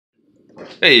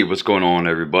Hey, what's going on,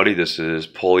 everybody? This is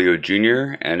Polio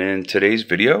Jr. and in today's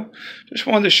video just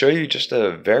wanted to show you just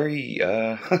a very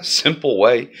simple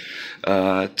way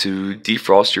to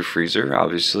defrost your freezer,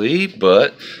 obviously.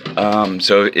 But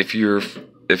so if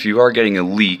you are getting a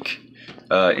leak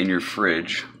in your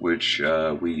fridge, which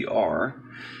we are,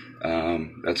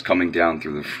 that's coming down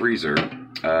through the freezer,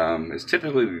 it's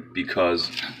typically because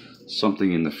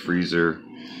something in the freezer,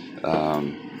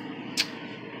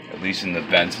 at least in the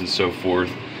vents and so forth,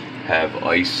 have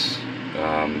ice,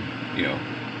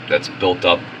 that's built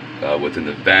up within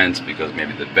the vents because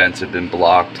maybe the vents have been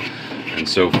blocked and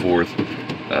so forth,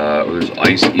 or there's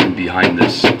ice in behind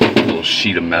this little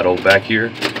sheet of metal back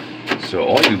here. So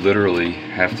all you literally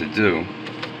have to do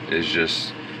is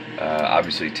just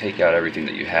obviously take out everything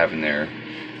that you have in there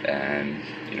and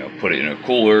put it in a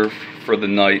cooler for the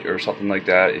night or something like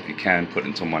that. If you can, put it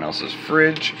in someone else's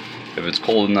fridge. If it's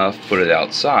cold enough, put it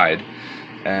outside,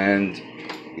 and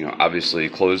obviously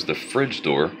close the fridge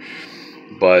door.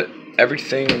 But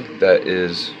everything that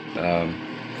is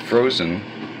frozen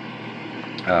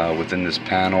within this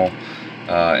panel,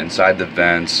 inside the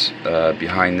vents,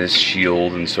 behind this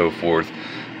shield and so forth,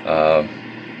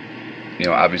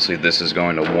 obviously this is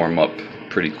going to warm up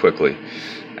pretty quickly,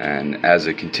 and as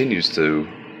it continues to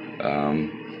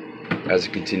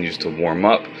warm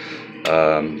up,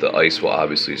 the ice will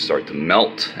obviously start to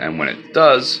melt, and when it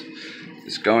does,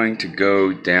 it's going to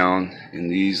go down in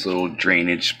these little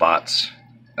drainage spots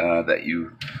that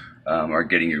you are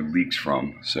getting your leaks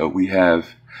from. So we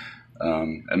have,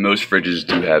 and most fridges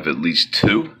do have at least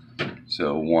two.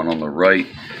 So one on the right,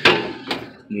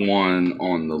 one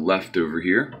on the left over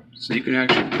here. So you can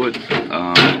actually put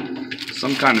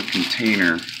some kind of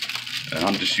container, and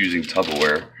I'm just using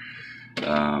Tupperware,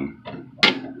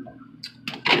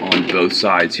 on both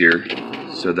sides here,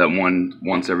 so that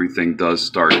once everything does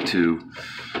start to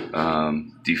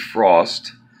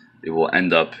defrost, it will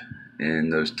end up in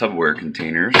those Tupperware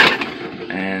containers.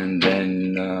 And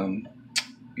then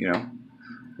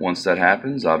once that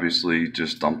happens, obviously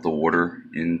just dump the water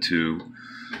into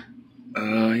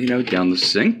down the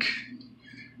sink,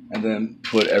 and then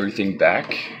put everything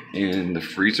back in the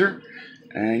freezer,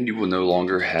 and you will no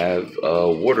longer have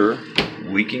water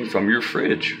leaking from your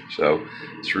fridge. So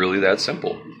it's really that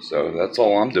simple. So that's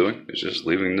all I'm doing, is just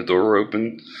leaving the door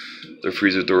open, the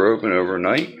freezer door open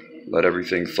overnight, let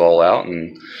everything thaw out,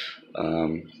 and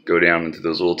go down into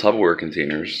those little Tupperware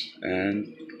containers,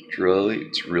 and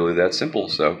it's really that simple.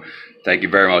 So thank you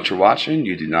very much for watching.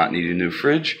 You do not need a new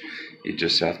fridge, you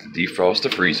just have to defrost the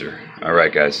freezer.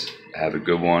 Alright guys, have a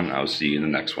good one. I'll see you in the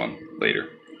next one. Later.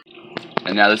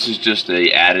 And now this is just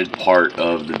a added part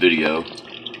of the video.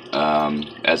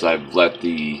 As I've let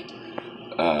the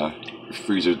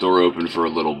freezer door open for a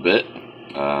little bit,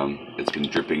 it's been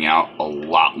dripping out a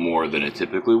lot more than it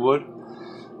typically would.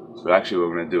 So actually what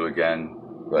we're going to do again,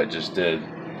 what I just did,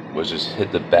 was just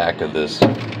hit the back of this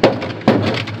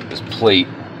plate,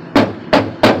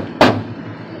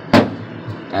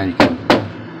 and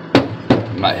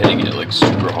I'm not hitting it like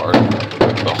super hard,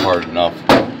 but hard enough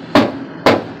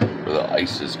where the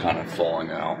ice is kind of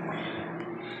falling out.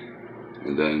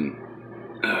 And then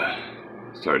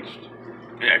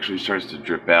it actually starts to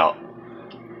drip out.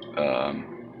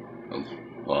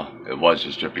 Well, it was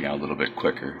just dripping out a little bit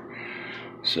quicker.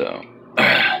 So,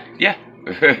 yeah.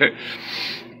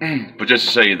 But just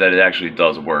to say that it actually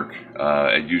does work.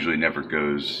 It usually never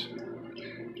goes,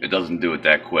 it doesn't do it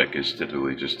that quick. It's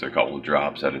typically just a couple of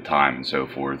drops at a time and so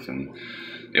forth. And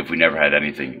if we never had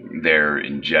anything there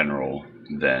in general,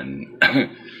 then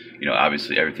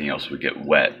obviously everything else would get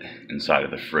wet inside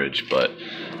of the fridge. But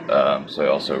so I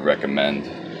also recommend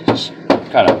just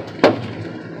kind of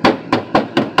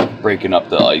breaking up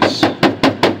the ice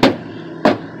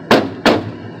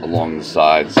along the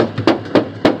sides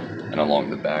and along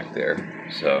the back there.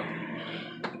 So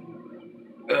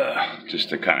just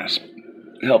to kind of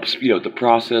help speed up the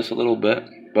process a little bit.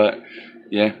 But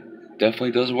yeah,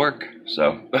 definitely does work.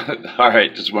 So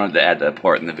alright, just wanted to add that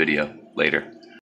part in the video. Later.